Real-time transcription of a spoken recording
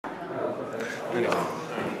那个。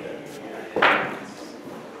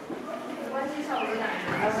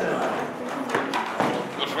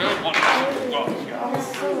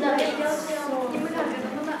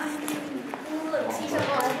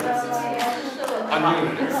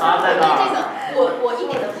在那。我一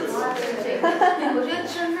点都不喜欢这个，我觉得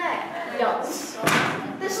真爱了不起，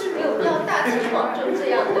但是没有必要大庭广众这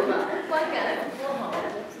样，对吧？观感很不好。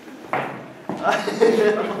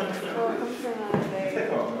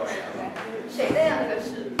谁的呀？那个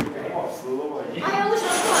是？哎呀，为什么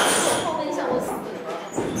不晚跟我分享？我死了。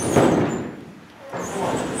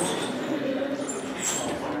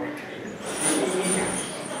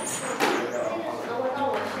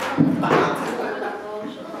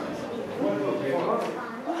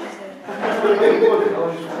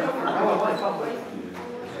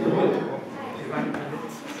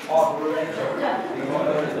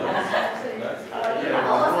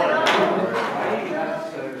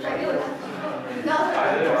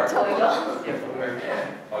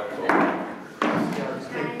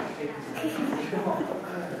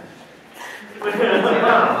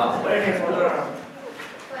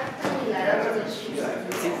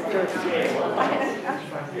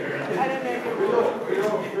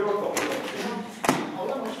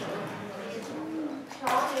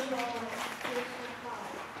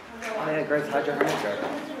Grace, how'd your hernia go?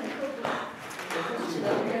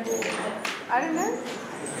 I don't know.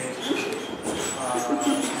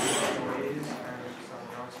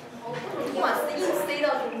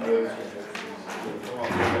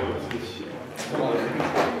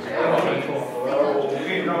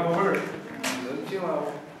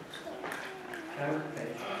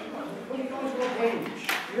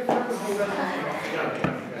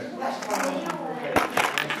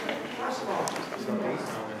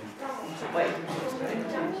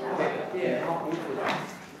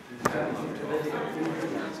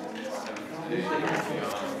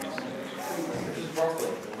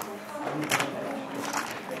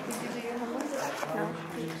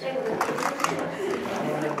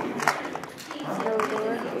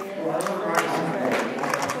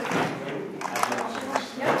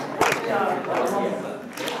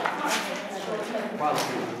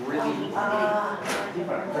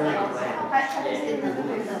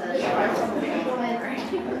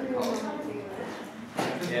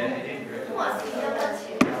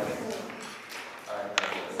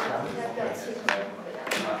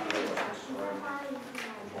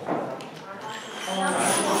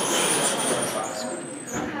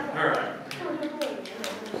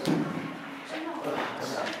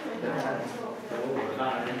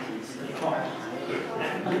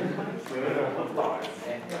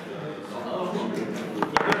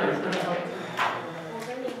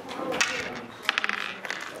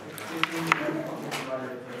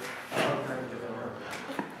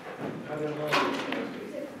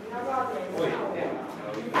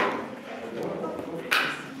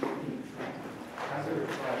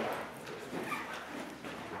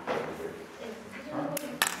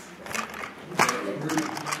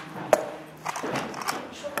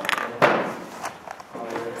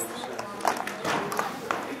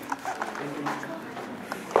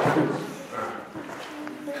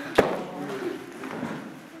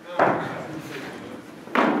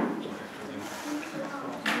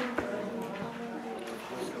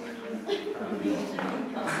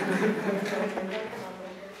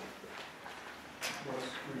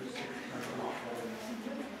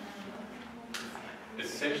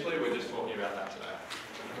 Essentially, we're just talking about that today.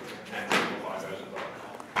 And simplified versions of it.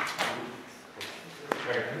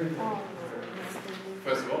 Okay.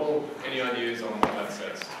 First of all, any ideas on what that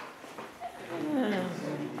says?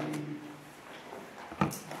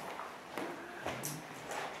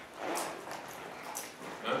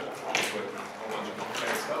 No? Just with a whole bunch of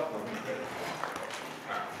complicated stuff?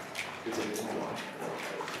 Alright. Good to hear.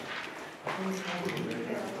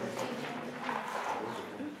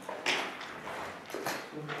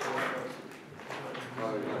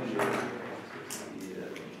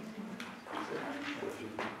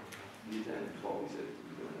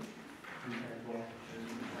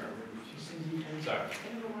 So,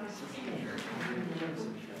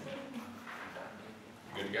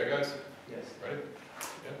 good to go, guys? Yes. Ready?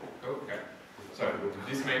 Yeah, cool, okay. So,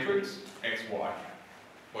 this matrix, xy,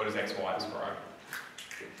 what does xy describe?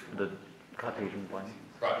 The Cartesian plane.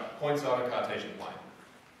 Right, points on a Cartesian plane.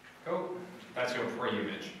 Cool. That's your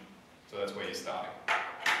pre-image. So that's where you're starting.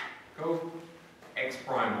 Cool. X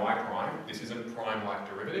prime, y prime. This isn't prime-like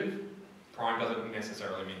derivative. Prime doesn't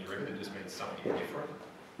necessarily mean derivative, it just means something different.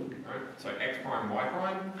 Right? So x prime, y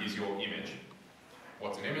prime is your image.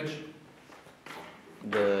 What's an image?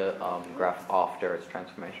 the graph after its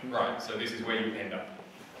transformation. Right, so this is where you end up.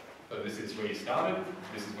 So this is where you started,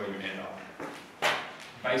 this is where you end up.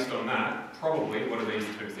 Based on that, probably what do these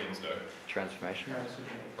two things do? Transformation.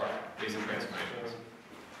 Right, these are transformations.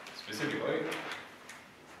 Specifically,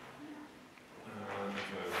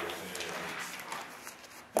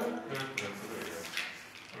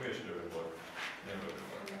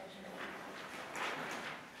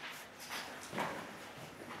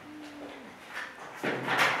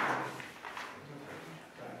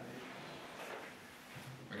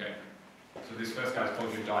 okay, so this first guy's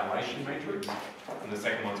called your dilation matrix, and the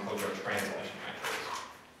second one's called your translation matrix.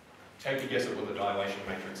 Take a guess at what the dilation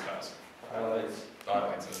matrix does.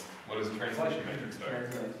 Dilates it. What does the translation matrix do?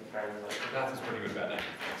 That's a pretty good bet.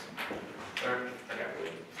 Okay.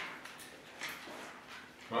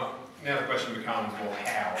 Well, now the question becomes, well,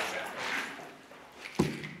 how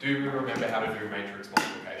exactly? Do we remember how to do matrix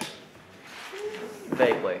multiplication?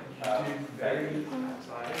 Vaguely.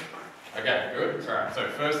 Okay, good. Alright, so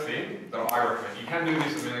first thing that I recommend, you can do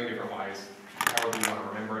this a million different ways. However you want to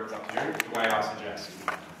remember it, it's up to you. The way I suggest,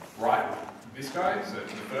 write this guy, so the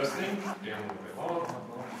first thing, down a little bit lower.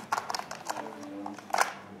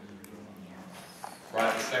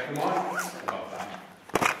 Write the second one, above that.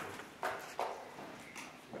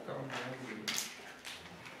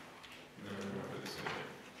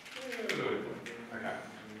 Good. Okay.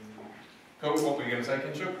 Cool, what were you going to say,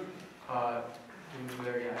 Kinshuk? In the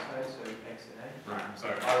very outside, so X and A. Right, so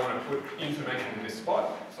I want to put information in this spot,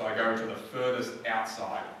 so I go to the furthest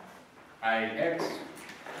outside. AX,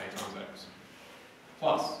 A times X.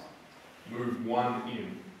 Plus, move 1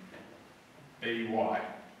 in, BY.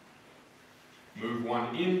 Move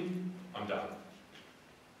 1 in, I'm done.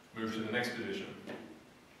 Move to the next position.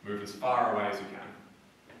 Move as far away as you can.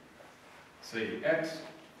 CX,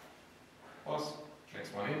 plus,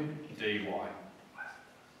 next one in, DY.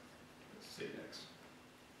 CX.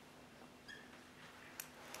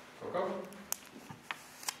 Cool.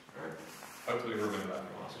 Alright. Hopefully you remember that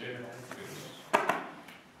from last year. We're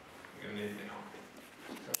going to need it now.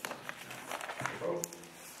 Cool.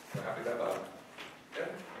 So happy about that? Yeah?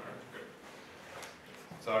 Alright, good.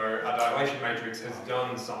 So our dilation matrix has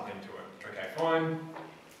done something to it. Okay, fine.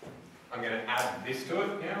 I'm going to add this to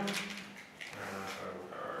it now. So we'll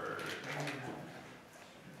go.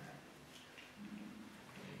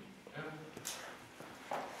 Yeah.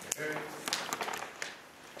 Okay.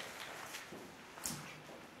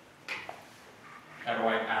 How do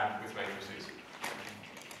I add with matrices?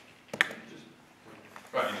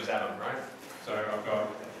 Right, you just add them, right? So I've got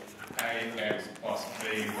AX plus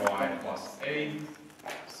BY plus E,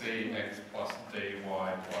 CX plus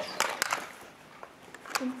DY plus.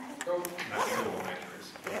 Cool. That's all the matrix.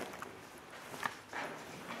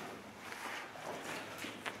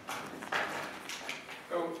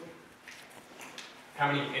 Cool. How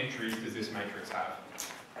many entries does this matrix have?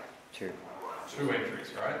 2. 2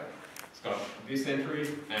 entries, right? It's got this entry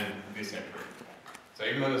and this entry. So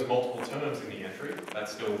even though there's multiple terms in the entry, that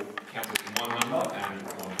still counts as one number and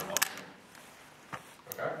one number.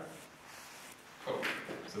 Okay? Cool.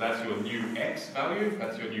 So that's your new X value,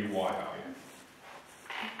 that's your new Y value.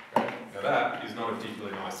 Okay? Now that is not a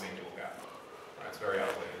particularly nice thing to look at. Right? It's very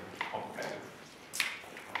ugly and complicated.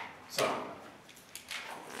 So,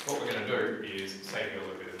 what we're going to do is save you a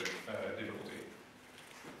little bit of difficulty.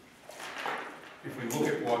 If we look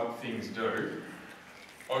at what things do,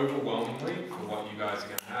 overwhelmingly, for what you guys are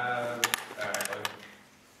going to have, actually,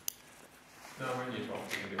 no, we're in year 12,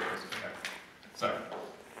 we can do this. Okay. So,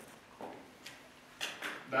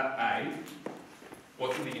 that A,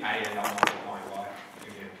 what do the A end up multiplying by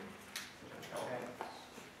again?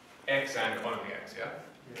 X and only X, yeah?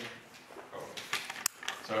 Yeah. Cool.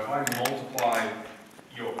 So if I multiply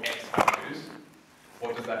your X values,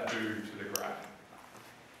 what does that do to the graph?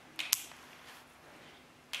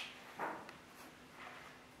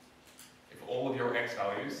 If all of your X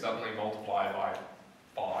values suddenly multiply by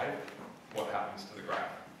 5, what happens to the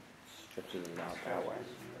graph? Stretches it out that way.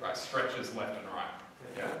 Right, stretches left and right.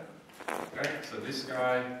 Yeah? Okay, so this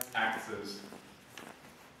guy acts as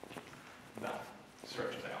that,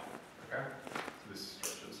 stretches out. Okay? So this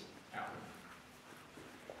stretches out.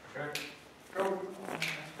 Okay? Cool.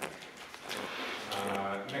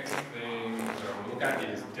 Next thing that I want to look at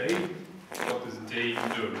is D. What does D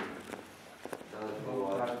do?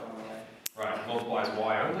 Right, it multiplies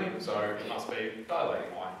Y only, so it must be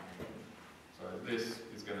dilating Y. So this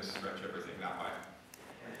is going to stretch everything that way.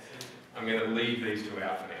 I'm going to leave these two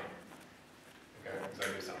out for now. Okay, because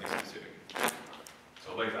they do something specific.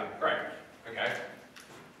 So I'll leave that. Great. Okay.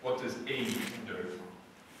 What does E do?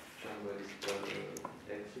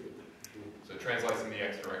 So it translates in the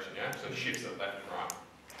x direction, yeah? So it shifts it left and right.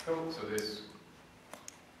 Cool, so this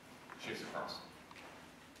shifts across.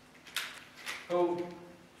 Cool,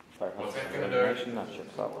 what's that going to do? That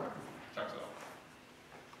shifts that way. Chucks it off.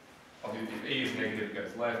 I'll do, if E is negative, it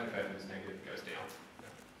goes left, if F is negative, it goes down.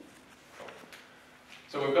 Cool.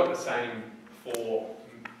 So we've got the same four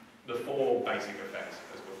basic effects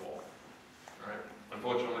as before. Right?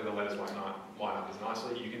 Unfortunately, the letters won't line up as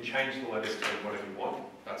nicely. You can change the letters to whatever you want.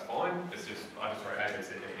 That's fine. It's just, I just wrote A, B,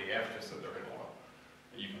 C, D, E, F, just so they're in order.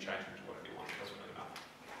 You can change them to whatever you want. It doesn't really matter.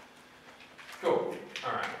 Cool.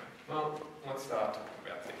 All right. Well, let's start talking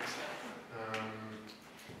about things.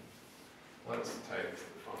 Let's take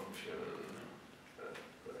the function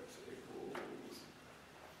x equals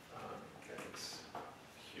x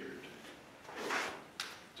cubed.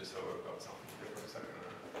 Just so we've got something to do for a second.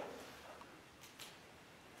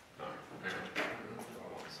 No, hang on. I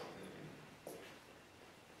want something.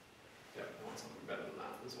 Yeah, I want something better than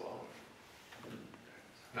that as well.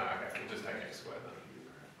 No, okay, we'll just take x squared then.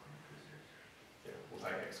 Yeah, we'll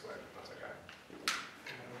take x squared. That's okay.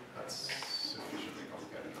 That's sufficiently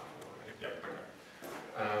complicated enough. Yep, okay.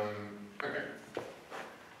 Okay.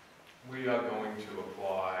 We are going to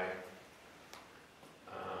apply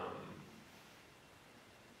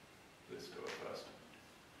this to it first.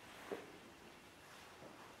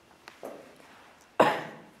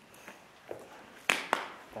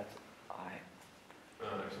 That's I. So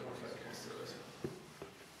what's that next to this?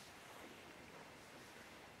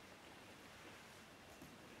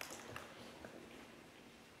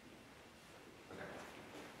 Okay.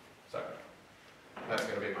 So that's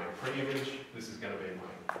going to be my pre-image. This is going to be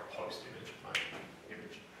my post-image, my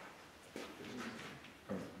image.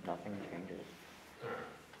 Nothing changes. Alright.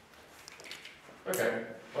 Okay,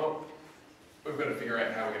 well, we've got to figure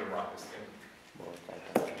out how we're going to write this thing. We'll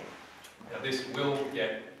take that. Now this will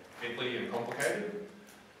get fiddly and complicated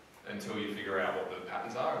until you figure out what the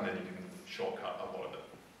patterns are, and then you can shortcut a lot of it.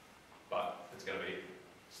 But it's going to be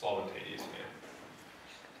slow and tedious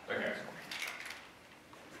now. Okay.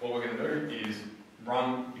 What we're going to do is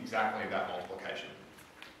run exactly that multiplication.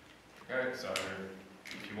 Okay, so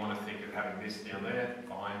if you want to think of having this down there,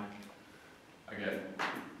 fine. I get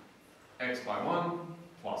x by 1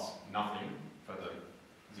 plus nothing for the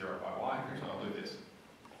 0 by y. So I'll do this.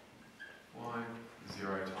 Y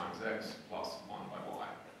 0 times x plus 1 by y.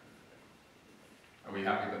 Are we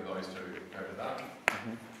happy that those two go to that?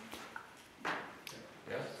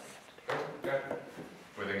 Yes? Good? Okay.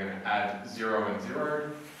 We're then going to add 0 and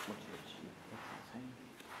 0.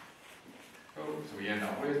 Cool. So we end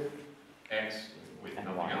up with x with And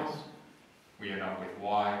nothing y. else. We end up with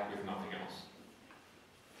y with nothing else.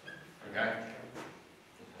 Okay?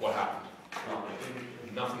 What happened?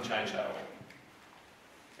 Nothing changed at all.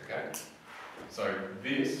 Okay? So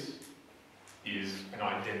this is an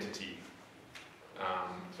identity.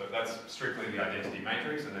 So that's strictly the identity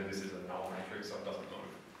matrix, and then this is a null matrix, so it doesn't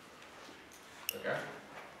move. Okay?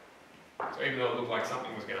 So even though it looked like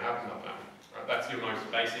something was going to happen, nothing happened. Right? That's your most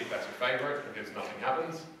basic, that's your favourite, because nothing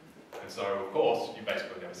happens. And so, of course, you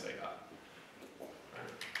basically never see that.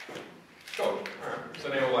 Right? Cool. Alright, so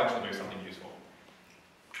now we'll actually do something useful.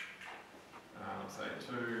 Let's say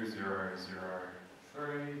 2, 0, 0,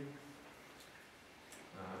 3.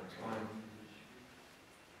 Next one.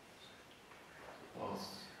 Plus,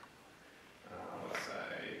 let's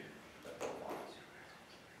say,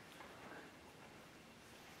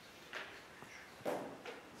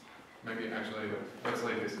 maybe actually, let's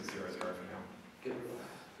leave this at 0, 0 for now. Get rid of that.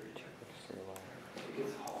 It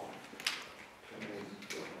gets hot.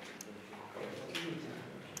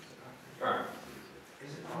 Alright.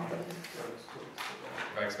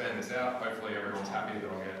 If I expand this out, hopefully everyone's happy that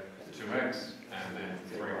I'll get 2x and then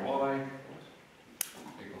 3y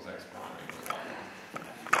equals x prime equals y.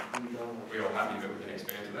 We all happy that we can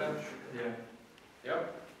expand to that? Yeah. Yep.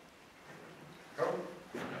 Cool.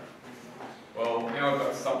 Well, now I've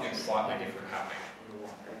got something slightly different happening.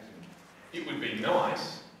 It would be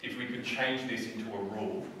nice if we could change this into a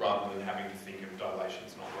rule rather than having to think of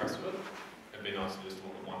dilations and all the rest of it. It'd be nice to just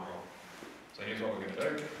look at one rule. So here's what we're going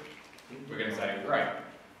to do. We're going to say, great,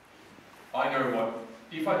 I know what,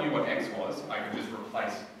 if I knew what x was, I could just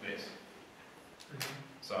replace this.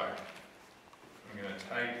 So I'm going to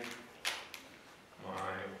take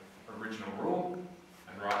my original rule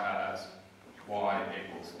and write that as y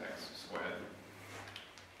equals x squared.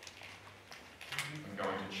 I'm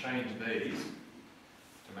going to change these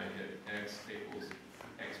to make it x equals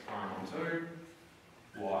x prime on 2,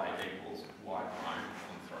 y equals y prime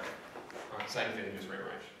on 3. Right, same thing, just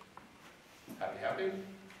rearranged. Happy, happy?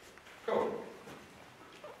 Cool.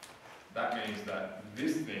 That means that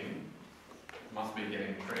this thing must be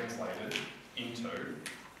getting translated into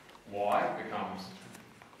y becomes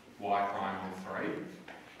y prime on 3,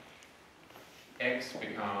 x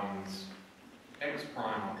becomes x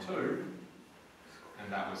prime on 2,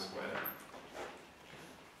 and that was squared.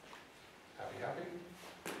 Happy?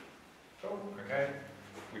 Cool, okay.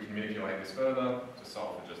 We can manipulate this further to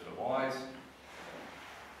solve for just the y's.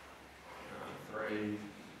 3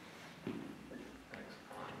 x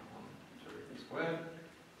prime on 2 squared,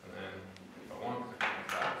 and then if I want, I can make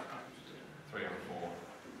that 3 on 4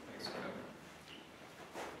 x squared.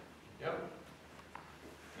 Yep.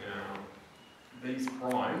 Now, these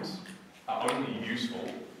primes are only useful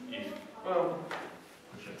if, well,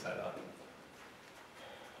 I shouldn't say that.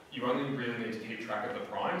 You only really need to keep track of the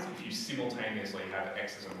primes if you simultaneously have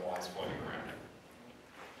x's and y's floating around.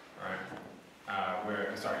 Right?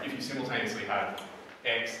 If you simultaneously have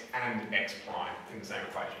x and x prime in the same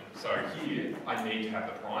equation. So here, I need to have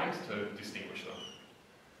the primes to distinguish them.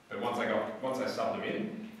 But once I sub them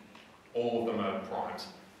in, all of them are primes.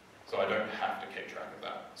 So I don't have to keep track of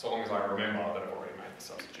that, so long as I remember that I've already made the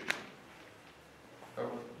substitution.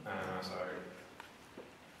 Cool. So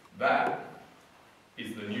that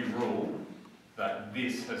is the new rule that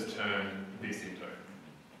this has turned this into.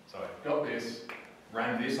 So I got this,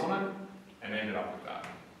 ran this on it, and ended up with that.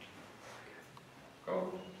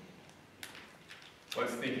 Cool.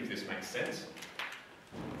 Let's think if this makes sense.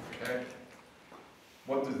 Okay.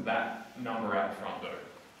 What does that number out the front do?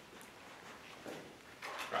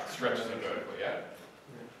 Right, stretches it vertically, yeah?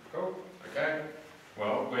 Cool. Okay.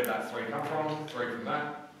 Well, where'd that 3 come from? 3 from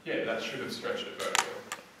that? Yeah, that should have stretched it vertically.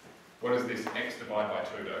 What does this x divided by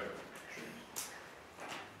 2 do?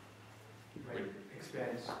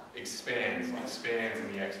 Expands in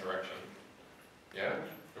the x direction. Yeah?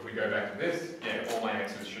 If we go back to this, yeah, all my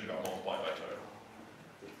x's should have got multiplied by 2.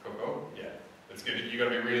 Cool? Yeah. It's good. You've got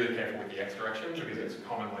to be really careful with the x direction because it's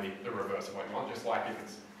commonly the reverse of what you want. Just like if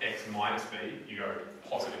it's x minus b, you go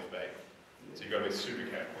positive b. So you've got to be super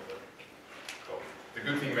careful with it. Cool. The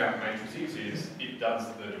good thing about matrices is it does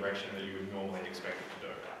the direction that you would normally expect it to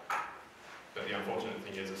do. But the unfortunate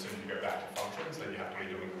thing is as soon as you go back to functions, then you have to be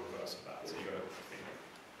doing the reverse of that. So you've got to think.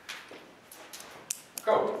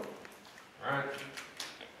 Cool. Alright.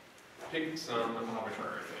 Pick some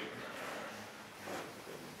arbitrary thing.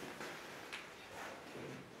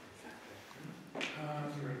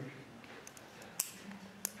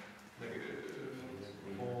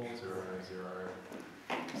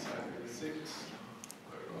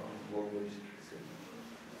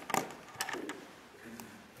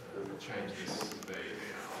 Change this to b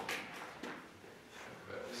now.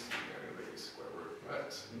 That's going to be square root of x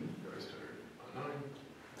goes to unknown.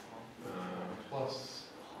 Plus,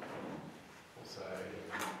 we'll say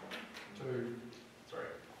 2, 3.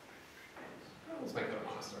 Let's make that a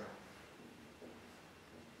minus 3.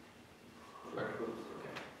 Okay.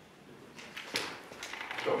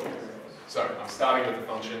 Cool. So I'm starting with the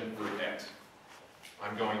function root x.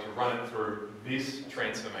 I'm going to run it through this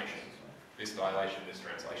transformation, this dilation, this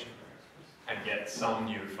translation, and get some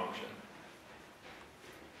new function.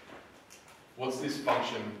 What's this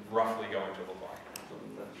function roughly going to look like?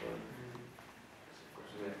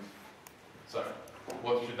 So,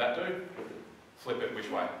 what should that do? Flip it which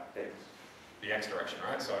way? X. The x direction,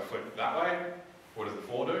 right? So I flip it that way. What does the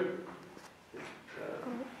 4 do?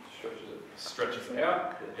 Stretches it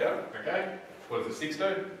out. Yep, okay. What does the 6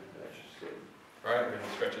 do? Right, and it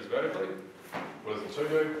stretches vertically. What does the 2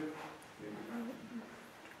 do?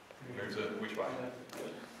 Moves it which way?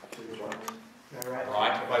 Right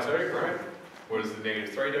by 2, right? What does the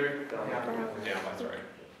negative 3 do? Down by 3.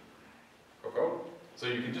 Cool, cool. So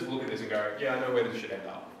you can just look at this and go, yeah, I know where this should end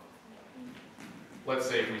up. Let's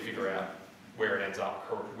see if we figure out where it ends up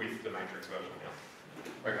with the matrix version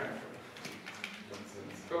now. Okay.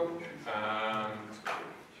 Cool.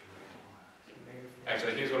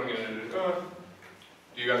 Actually, here's what I'm going to do.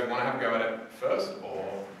 Do you guys want to have a go at it first, or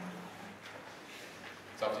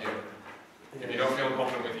it's up to you? If you don't feel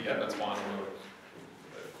confident with it yet, that's fine. We'll do it.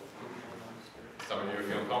 Some of you are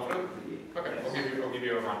feeling confident. Okay, I'll give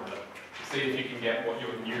you a run with it. See if you can get what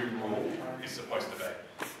your new rule is supposed to be.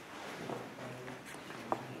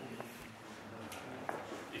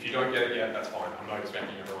 If you don't get it yet, that's fine. I'm not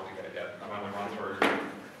expecting everyone to get it yet. I'm only run through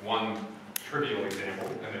one trivial example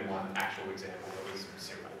and then one actual example that was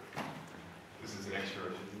simple. This is an extra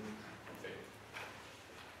thing.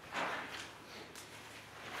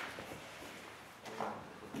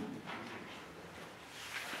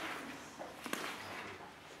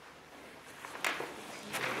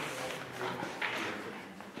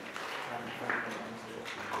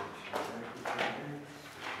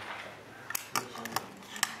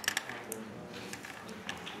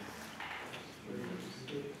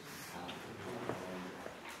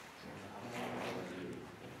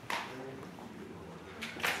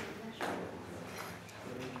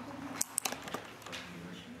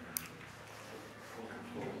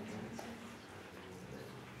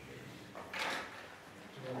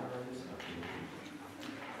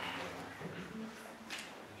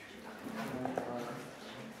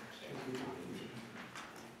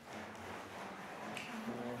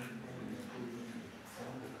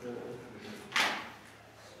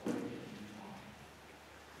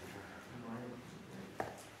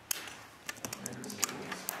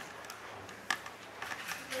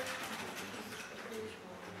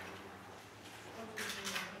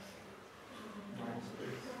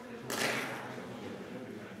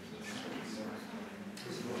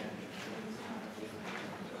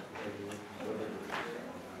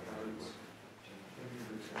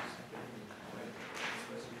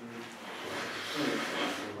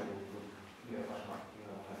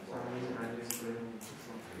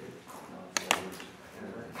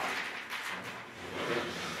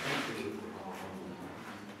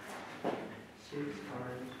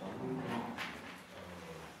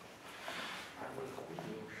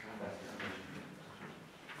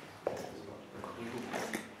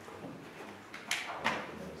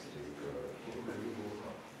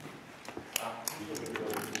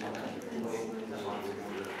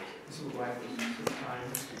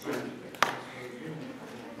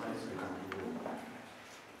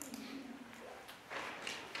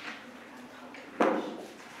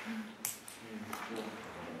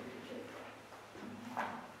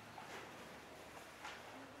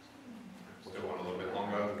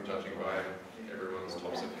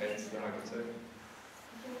 mindset.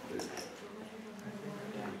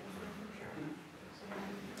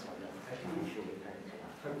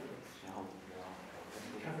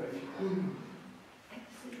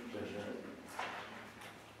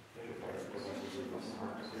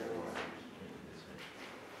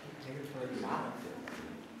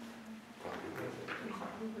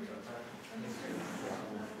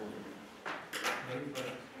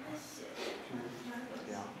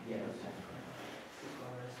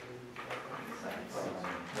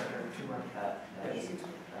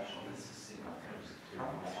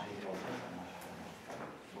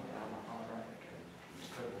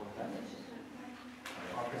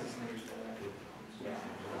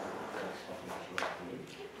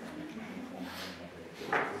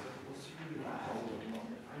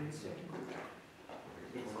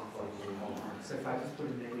 So if I just put a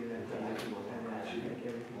negative and then I should make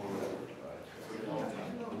everything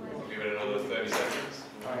We'll give it another 30 seconds.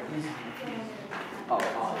 Alright, easy.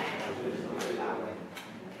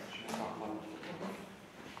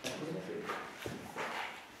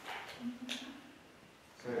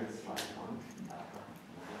 So it's like one.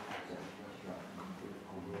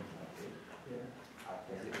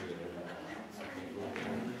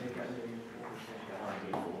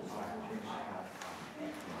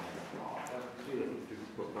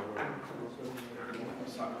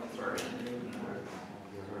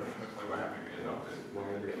 Hopefully we're happy with it.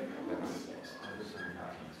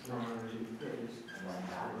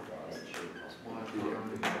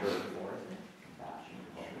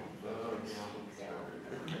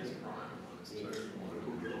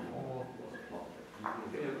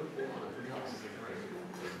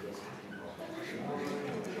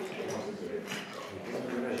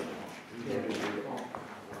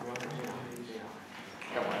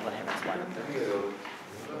 Don't want to let him explain.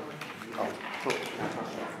 Oh, cool.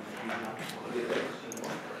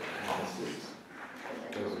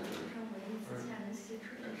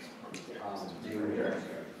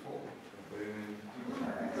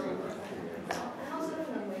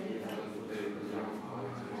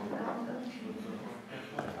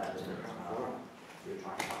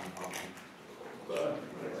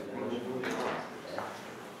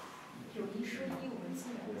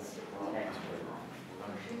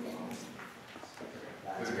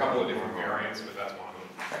 There's a couple of different variants, but that's one of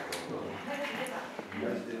them.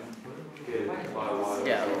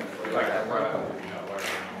 Yeah. Like that right up.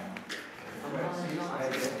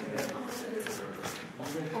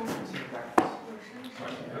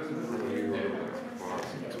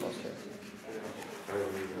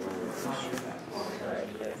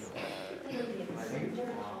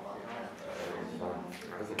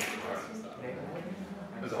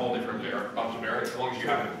 There's a whole different bunch of variants. As long as you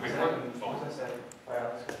have it with one, fine.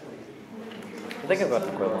 I think I've got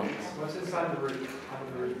the equivalent. What's inside the root?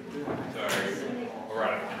 Under the root? So,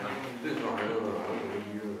 alright.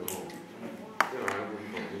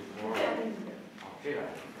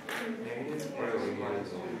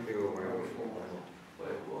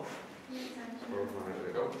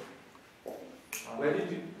 Where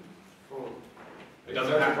did you? It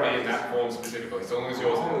doesn't have to be in that form specifically. So long as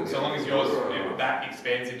yours, if that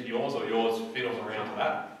expands into yours or yours fiddles around to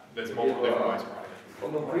that, there's multiple different ways of writing it.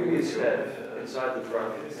 On the previous step, inside the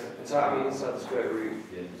brackets, inside the square root.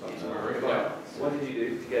 Yeah. What did you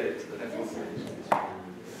do to get it to the next one?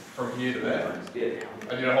 From here to there, Yeah.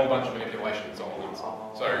 I did a whole bunch of manipulations all at once.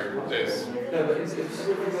 So there's, No, but it's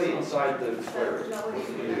specifically inside the square root. What did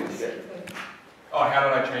you do to get it? oh, how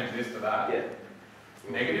did I change this to that? Yeah.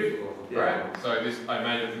 Negative, Yeah. right? So this, I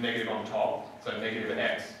made it negative on top, so negative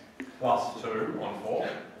x plus 2 on 4,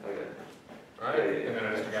 Okay. right? Yeah, yeah. And then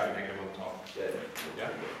I just took out a negative on the top. Yeah. Yeah?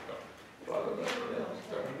 Well, I got that.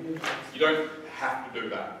 So you don't have to do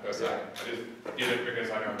that per se. I just did it because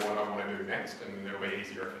I know what I want to do next, and it'll be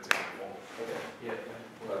easier if it's in that form. Okay. Yeah.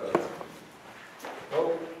 Well, I got that.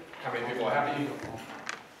 Well, how many people are happy?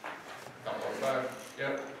 Couple of five.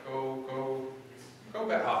 Yep. Go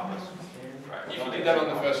about half of us. Right. If you did that on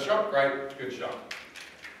the first shot, great, good shot.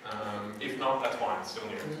 If not, that's fine, it's still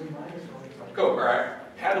new. Cool, alright.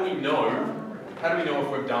 How do we know if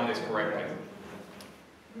we've done this correctly?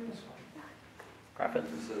 Graph it.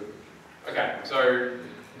 Okay, so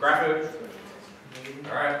graph it.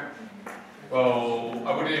 Alright. Well,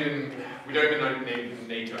 we don't even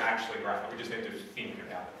need to actually graph it, we just need to think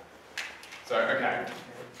about it. So, okay.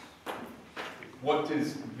 What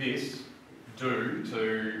does this do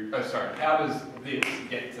to, how does this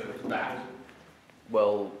get to that?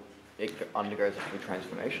 Well, it undergoes a few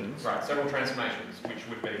transformations. Right, several transformations, which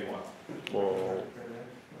would be what? Well,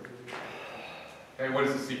 Okay, what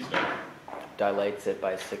does the 6 do? dilates it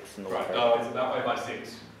by 6 in the Right, water. dilates it that way by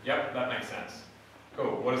 6. Yep, that makes sense.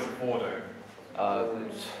 Cool. What does the 4 do?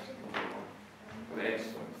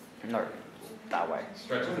 No, that way.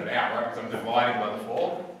 Stretches it out, right? Because I'm dividing by the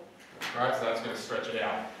 4. Right, so that's going to stretch it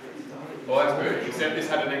out. Well, that's good, except this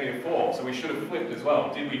had a -4, so we should have flipped as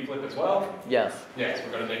well. Did we flip as well? Yes. Yes,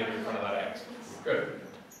 we've got a negative in front of that x. Good.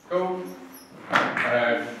 Cool.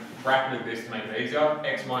 Bracketed this to make it easier.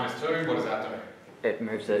 X minus 2, what does that do? It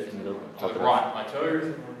moves it in the To the positive. right by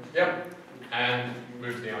 2. Yep. And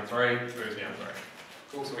moves down 3, moves down 3.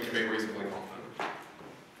 Cool, so we can be reasonably confident.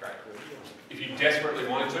 Great. If you desperately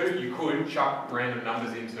wanted to, you could chuck random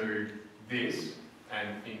numbers into this and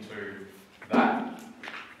into that.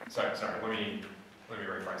 So, sorry, let me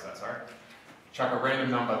rephrase that, sorry. Chuck a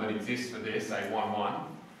random number that exists for this, say 1, 1,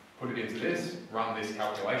 put it into this, run this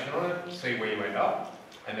calculation on it, see where you end up,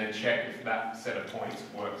 and then check if that set of points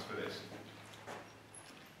works for this.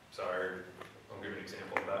 So, I'll give an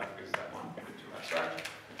example of that because that might be a bit too abstract.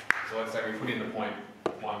 So let's say we put in the point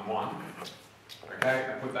 1, 1. Okay,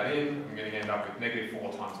 I put that in, I'm going to end up with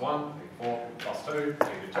 -4 times 1, 4 plus 2,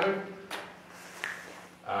 -2.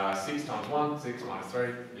 6 times 1, 6 minus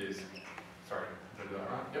 3 is, sorry, did I do that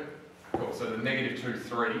right? Yep. Cool, so the -2,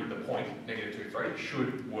 3, the point, -2, 3,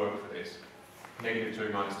 should work for this.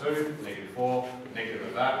 -2 minus 2, -4, negative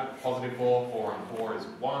of that, +4, 4 and 4 is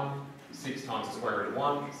 1, 6 times the square root of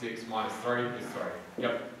 1, 6 minus 3 is 3.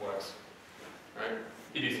 Yep, works. Right?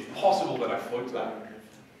 It is possible that I fluked that.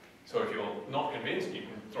 So if you're not convinced, you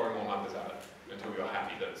can throw more numbers at it until you're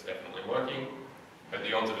happy that it's definitely working. But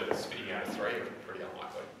the odds of it spitting out a 3 are pretty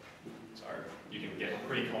unlikely. So you can get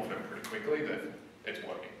pretty confident pretty quickly that it's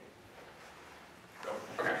working. Cool.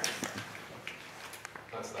 Okay.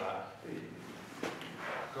 That's that.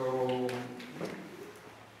 Go.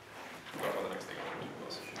 What about the next thing I want to do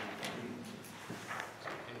was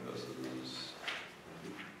inverses.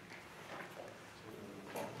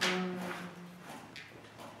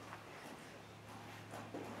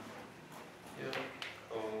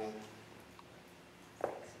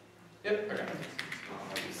 Yep, okay.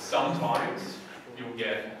 Sometimes you'll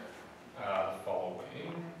get the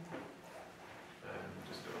following. And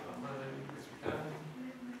just do it that way as we can.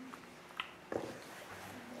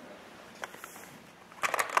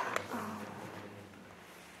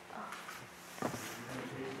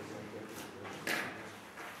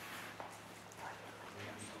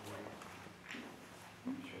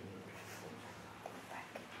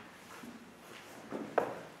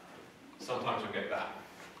 Sometimes you'll get that.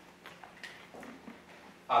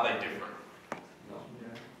 Are they different? No.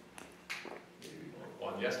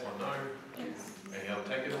 One yes, one no. Any other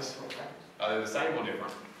takers? Are they the same or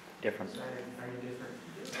different? Different. Very different.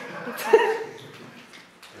 I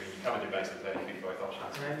mean, you covered your bases there, you picked both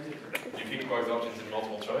options. Very different. You picked both options in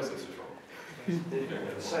multiple choice, this is wrong.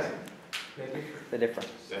 They're the same. They're different. They're different.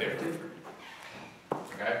 They're different.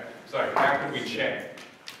 Okay, so how can we check?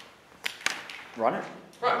 Run it.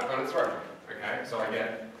 Right, run it through. Okay, so I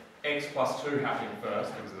get x plus 2 happening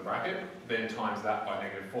first because of the bracket, then times that by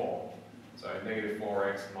 -4. So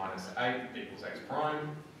 -4x minus 8 equals x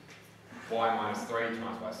prime. Y minus 3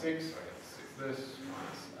 times by 6, so I get 6 this,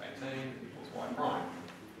 minus 18 equals y prime.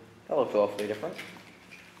 That looks awfully different.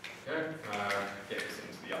 Okay, get this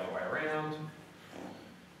into the other way around.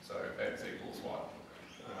 So x equals what?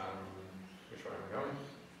 Which way am I going?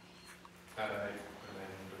 Add 8 and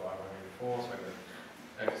then divide by -4, so I get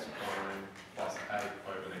x prime plus 8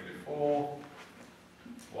 over -4.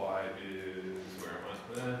 Y is, where am I?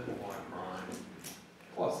 There. Y prime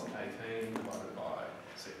plus 18 divided by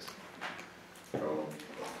 6. Cool.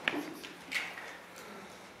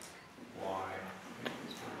 Y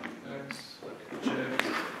equals x, look at x,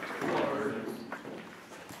 load.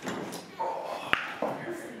 Oh,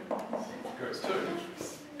 okay. Goes 2.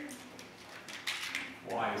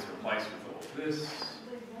 Y is replaced with all of this.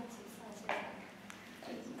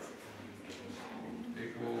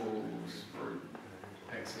 Equals root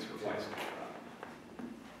x is replaced with that.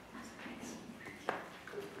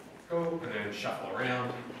 Cool, and then shuffle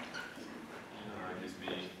around. Gives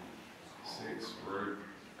me 6 root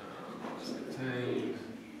minus 18.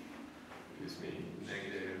 Gives me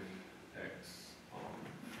negative x on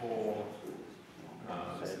 4.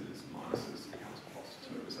 This is minus, this becomes plus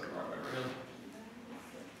 2. Is that the right way around?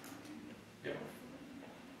 Yep.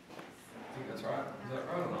 I think that's right. Is that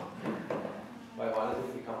right or not? Wait, why does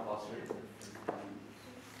it become +3?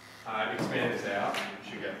 Expand this out,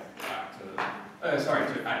 you should get back to, sorry,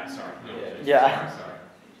 to 8, sorry. Yeah. Sorry.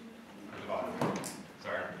 Divided.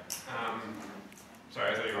 Sorry. Sorry,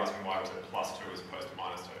 I thought you were asking why was it +2 as opposed to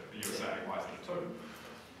 -2, but you were saying why is it 2,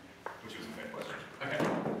 which was a fair question. Okay,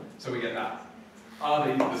 so we get that. Are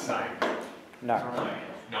these the same? No.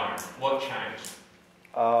 No. What changed?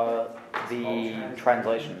 The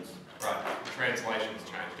translations. Right, the translations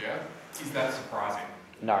changed, yeah? Is that surprising?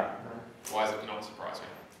 No. Why is it not surprising?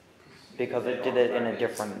 Because it did it in a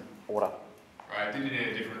different order. Right, it did it in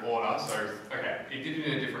a different order, so, okay, it did it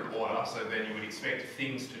in a different order, so then you would expect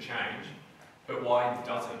things to change, but why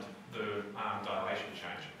doesn't the dilation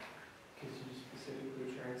change? Because you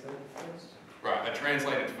specifically translate it first. Right, they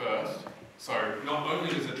translate it first, so not only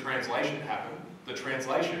does the translation happen, the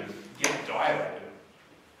translation gets dilated.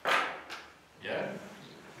 Yeah?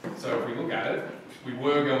 So if we look at it, we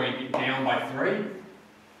were going down by 3,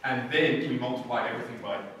 and then we multiplied everything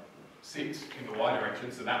by 6 in the y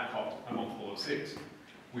direction, so that copped a multiple of 6.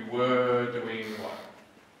 We were doing what?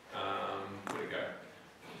 Where'd it go?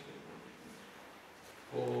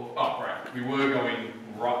 Oh, right. We were going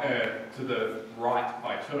right, to the right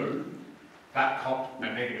by 2. That copped a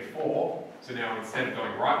 -4. So now instead of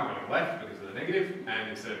going right, we're going left because of the negative, and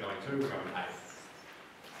instead of going 2, we're going 8.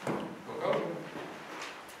 Cool.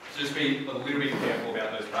 So just be a little bit careful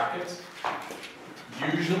about those brackets.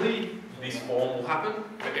 Usually, this form will happen,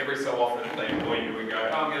 but every so often they annoy you and go,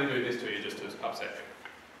 oh, I'm going to do this to you just to upset you.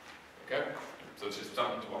 Okay? So it's just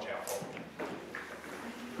something to watch out for.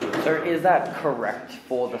 So is that correct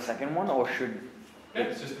for the second one, or should... Yeah,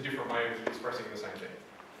 it's just a different way of expressing the same thing.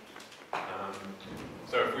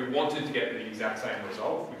 So if we wanted to get the exact same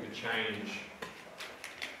result, we could change,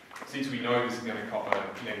 since we know this is going to cop a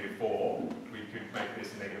 -4, we could make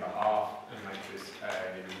this a -0.5 and make this a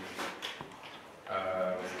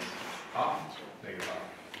half, -0.5.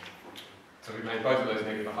 So we made both of those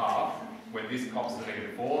 -0.5. When this cops the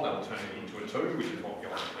 -4, that will turn it into a 2, which is what we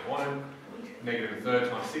ultimately wanted. -1/3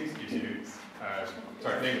 times 6 gives you,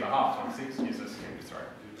 -0.5 times 6 gives us,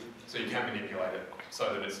 So you can manipulate it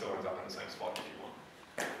so that it still ends up in the same spot if you want.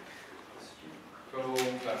 Cool,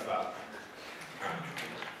 that's that. Right.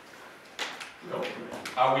 Cool.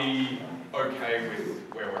 Are we okay with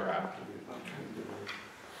where we're at?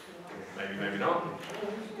 Maybe, maybe not.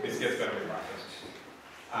 This gets better with practice.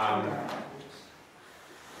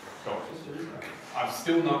 Cool. I've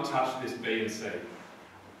still not touched this B and C.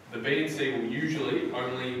 The B and C will usually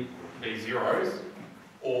only be 0s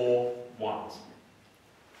or 1s.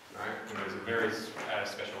 Right? And there's a very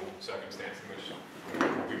special circumstance in which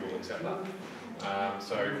we will accept that.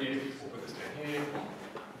 So if, we'll put this down here.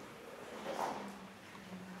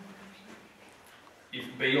 If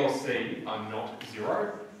B or C are not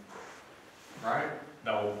 0, right,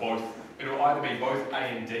 they'll both, it'll either be both A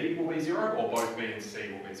and D will be 0, or both B and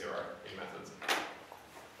C will be 0 in methods.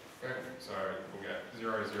 Okay, so we'll get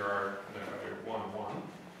 0, 0, and then we'll do 1, 1,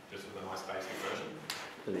 just with a nice basic version.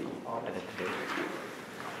 For the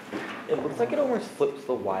it looks like it almost flips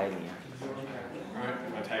the y in the end. Right,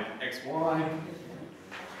 I take x, y.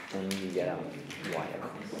 And you get y.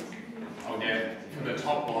 I'll get, from the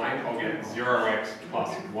top line, I'll get 0x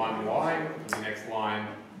plus 1y. The next line,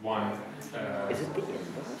 1. Is it the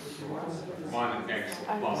inverse? 1x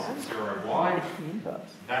plus 0y. It's the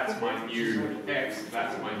inverse. That's my new x,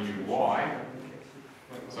 that's my new y.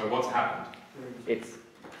 So what's happened? It's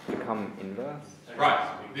become inverse? Right,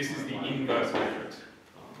 this is the inverse matrix.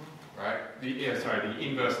 Right? The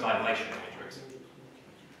inverse dilation matrix.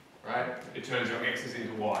 Right? It turns your x's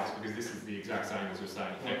into y's because this is the exact same as we're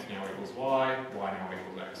saying x now equals y now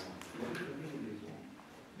equals x.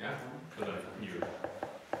 Yeah? For the new.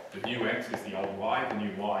 The new x is the old y, the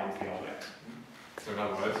new y is the old x. So in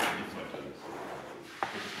other words, you flipped it.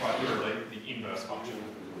 Which is quite literally the inverse function.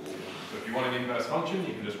 So if you want an inverse function,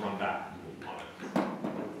 you can just run that on it.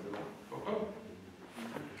 Cool.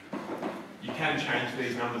 You can change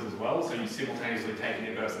these numbers as well, so you simultaneously take an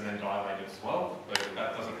inverse and then dilate it as well, but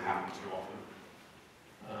that doesn't happen too often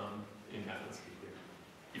in methods.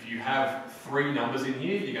 If you have 3 numbers in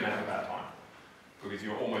here, you're going to have a bad time, because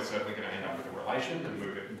you're almost certainly going to end up with a relation and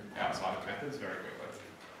move it outside of methods very quickly.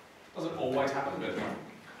 Doesn't always happen, but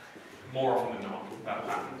more often than not, that'll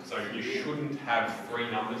happen. So you shouldn't have 3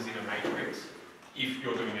 numbers in a matrix if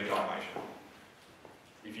you're doing a dilation.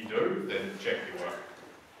 If you do, then check your work.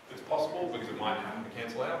 It's possible because it might happen to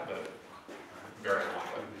cancel out, but very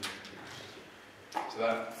unlikely. So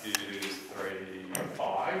that is 3,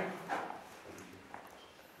 5.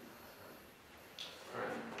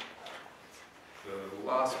 Alright. The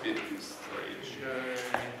last bit is 3j.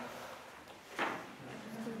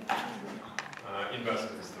 Inverse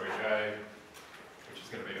is 3j, which is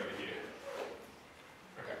going to be over here.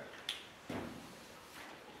 Okay.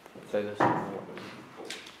 So this is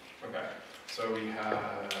Okay. So we have,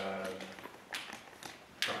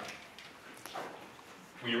 right.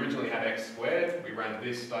 we originally had x squared, we ran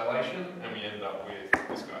this dilation, and we ended up with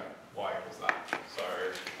this guy, y equals that. So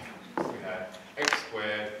we had x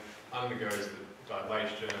squared undergoes the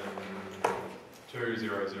dilation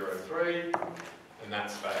 2003, and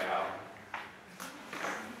that spat out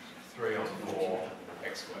 3 on 4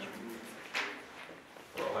 x squared.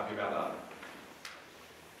 We're all happy about that?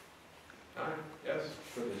 No? Yes?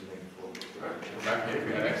 Right. Back here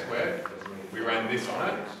we had x squared, we ran this on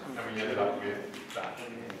it, and we ended up with that.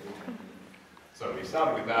 So we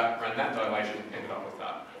started with that, ran that dilation, ended up with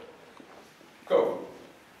that. Cool.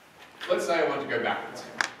 Let's say I want to go backwards.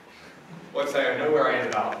 Let's say I know where I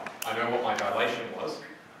ended up, I know what my dilation was,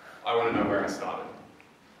 I want to know where I started.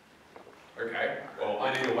 Okay, well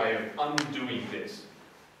I need a way of undoing this.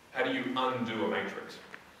 How do you undo a matrix?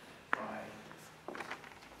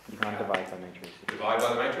 You can't divide by matrix. Divide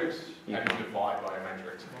by the matrix? How do you divide by a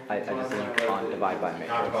matrix? I just think you can't divide by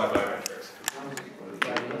matrix. Can't divide by a matrix.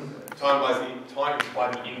 Time is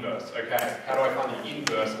by the inverse. Okay, how do I find the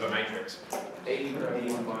inverse of a matrix?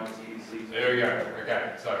 There we go.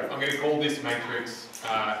 Okay, so I'm going to call this matrix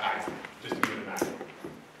A, just to do the math.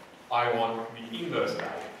 I want the inverse of A.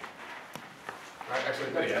 Right,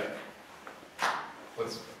 actually, better yet,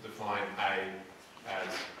 let's define A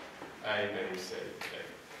as A, B, C, D.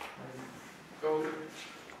 Cool.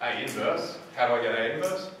 A inverse. How do I get A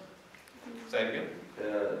inverse? Say it again.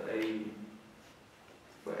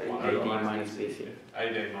 AD minus BC.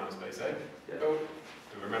 AD minus BC. Cool.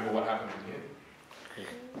 Do you remember what happened in here?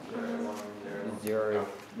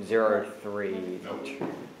 0, 3, Nope. 2.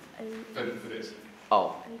 For this.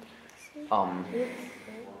 Oh.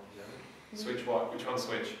 Switch what? Which one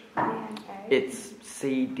switch? It's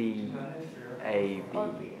C, D, A,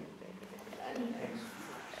 B.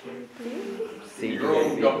 C, D, You're all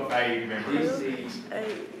A, B. got vague memories.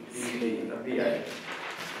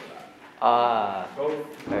 Cool.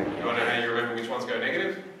 Okay. You want to know how you remember which ones go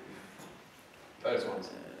negative? Those ones,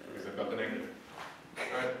 because they've got the negative.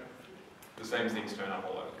 Right? The same things turn up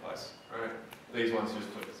all over the place. Right? These ones just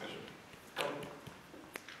flip position.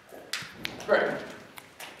 Great.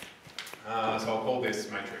 So I'll call this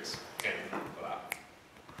matrix M for that.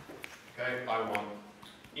 Okay, I want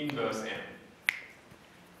inverse M.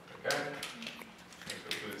 Okay? So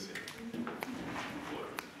put this in blue.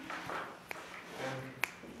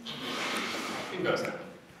 Inverse M.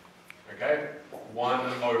 Okay? 1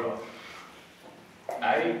 over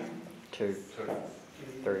A. 2, 2.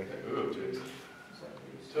 3. Ooh,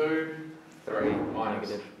 2. 3 minus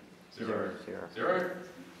Negative. 0. 0. 0.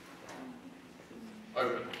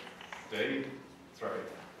 Open. D. 3.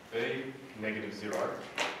 B. Negative 0.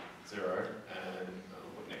 0. And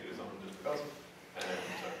I'll put negatives on just because. And 2.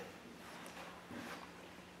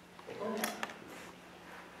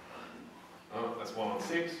 Oh, that's 1 on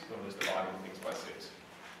 6. So I'm just dividing things by 6.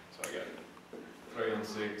 So I get 3 on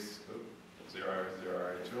 6. 0,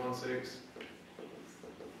 0, 2 on 6.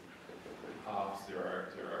 Half, 0,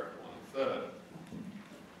 0, 1/3.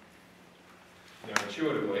 Now,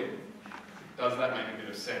 intuitively, does that make a bit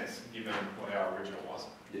of sense given what our original was?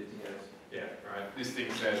 Yes. Yeah, right. This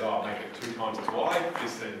thing says, oh, make it 2 times as wide.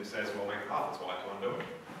 This thing says, well, make it half as wide to undo it.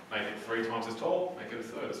 Make it 3 times as tall. Make it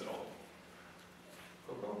 1/3 as tall.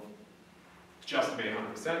 Cool. Just to be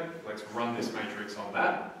 100%, let's run this matrix on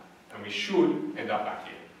that, and we should end up back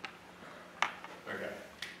here. Okay,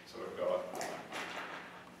 so we've got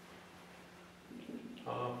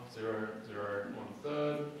half, 0, 0,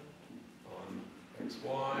 1/3 on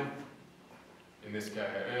xy. In this case,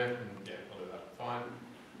 yeah, I'll do that, fine.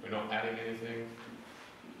 We're not adding anything.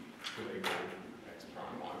 Should equal x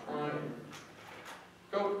prime, y prime.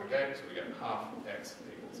 Cool, okay, so we get half x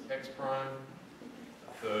equals x prime,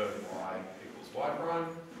 1/3 y equals y prime.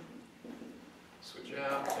 Switch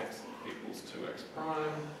out, x equals 2x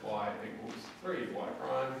prime, y equals 3y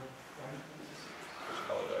prime. Which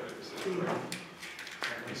colour do I do this in?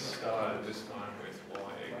 We started this time with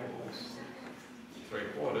y equals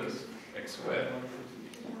 3/4 x squared.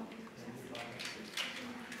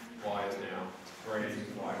 Y is now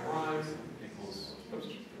 3y prime equals, oops,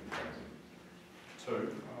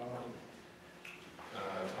 2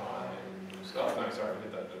 times, oh no, sorry, we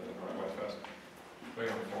did that the right way first. 3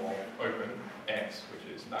 on 4, open x, which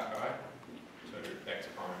is that guy, so x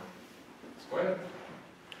prime squared.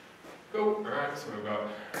 Cool, alright, so we've got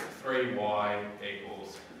 3y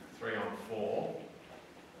equals 3 on 4.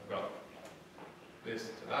 I've got this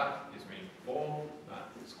to that, gives me 4, that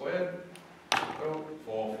squared. Cool,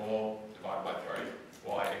 4, 4, divided by 3.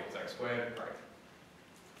 Y equals x squared, great.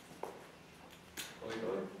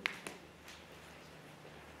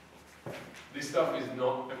 This stuff is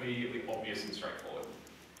not immediately obvious and straightforward.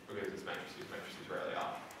 because it's matrices. Matrices rarely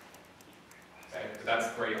are. Okay, but that's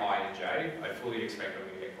 3I and J. I fully expect I'm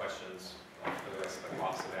going to get questions for the rest of the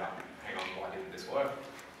class about, hang on, why didn't this work?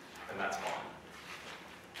 And that's fine.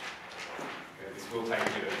 Okay, this will take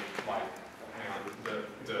a bit of, like, hang on,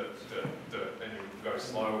 and you go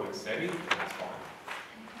slow and steady, and that's fine.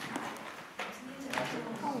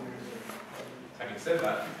 Having said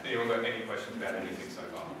that, anyone got any questions about anything so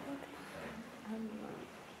far?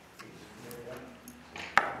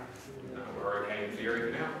 No, we're okay in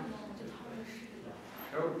theory for now?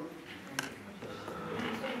 Cool. I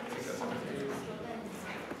think that's everything.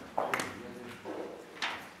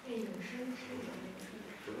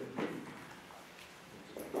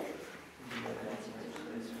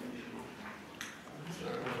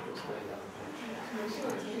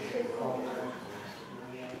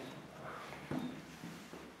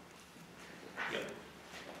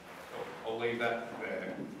 I'll leave that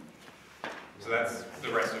there. So that's the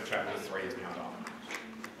rest of chapter 3 is now done.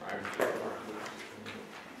 Right?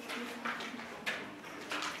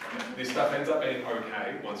 This stuff ends up being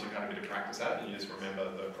okay once you've had a bit of practice at it and you just remember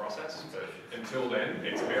the process. But until then,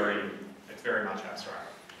 it's very much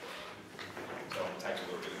abstract. So it takes a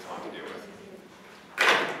little bit of time to deal with.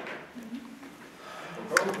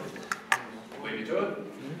 Cool. Leave you to it.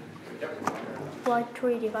 Yep. Why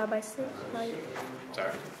 3 divided by 6? Like,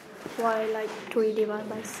 Sorry. why like 3 divided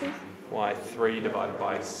by 6? Why 3 divided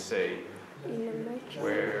by C? In the matrix.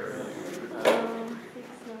 Where? It's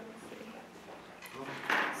not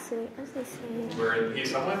C. I say C. We're in here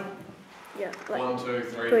somewhere? Yeah, like 1, 2,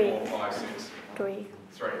 3, 3. 4, 5, 6. 3.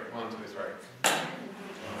 3. 1, 2, 3.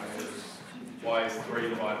 Why is 3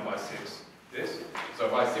 divided by 6? This. So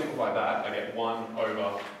if I simplify that, I get 1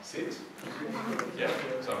 over 6. Yeah.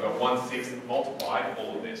 So I've got 1/6 multiplied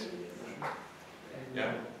all of this.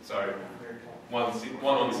 Yeah. So 1 on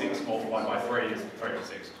 6 multiplied by 3 is 3 on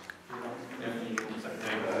 6. Yeah. So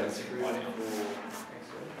that's simplified now.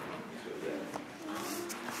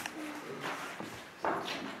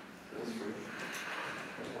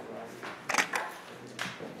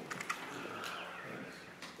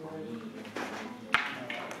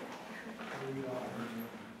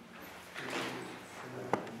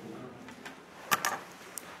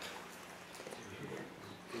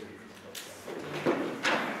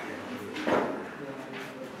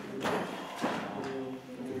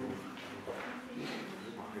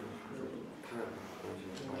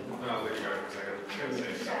 I'll let you go because I was going to say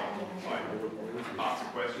someone like ask a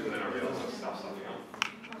question and then I realised I stuffed something up.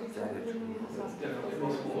 It's definitely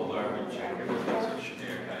possible, although we check everything, so it should be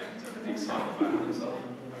okay. So everything's silent about himself.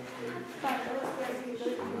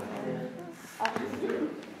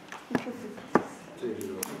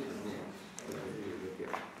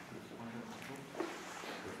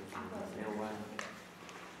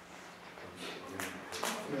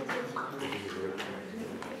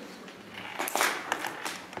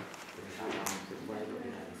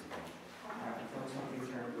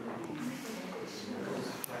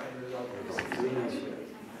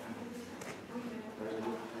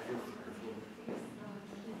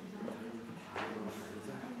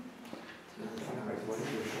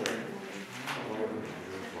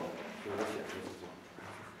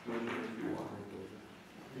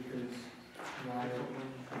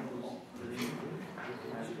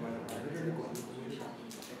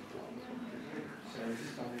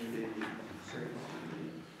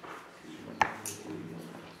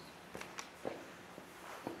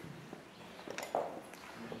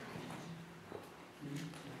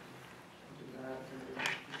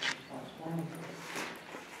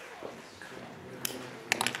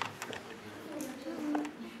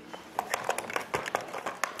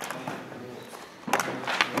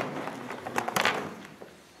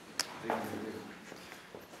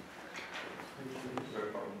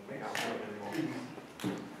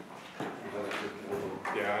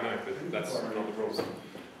 Yeah, I know, but that's not the rules.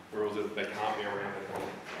 The rules is that they can't be around it.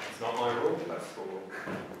 It's not my rule, that's the rule.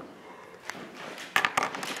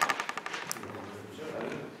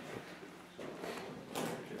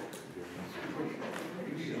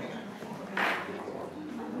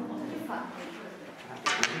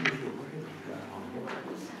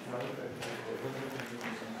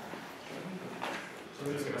 So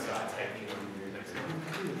I'm just going to start taking them next time.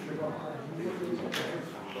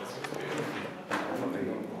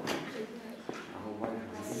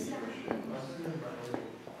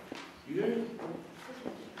 You do?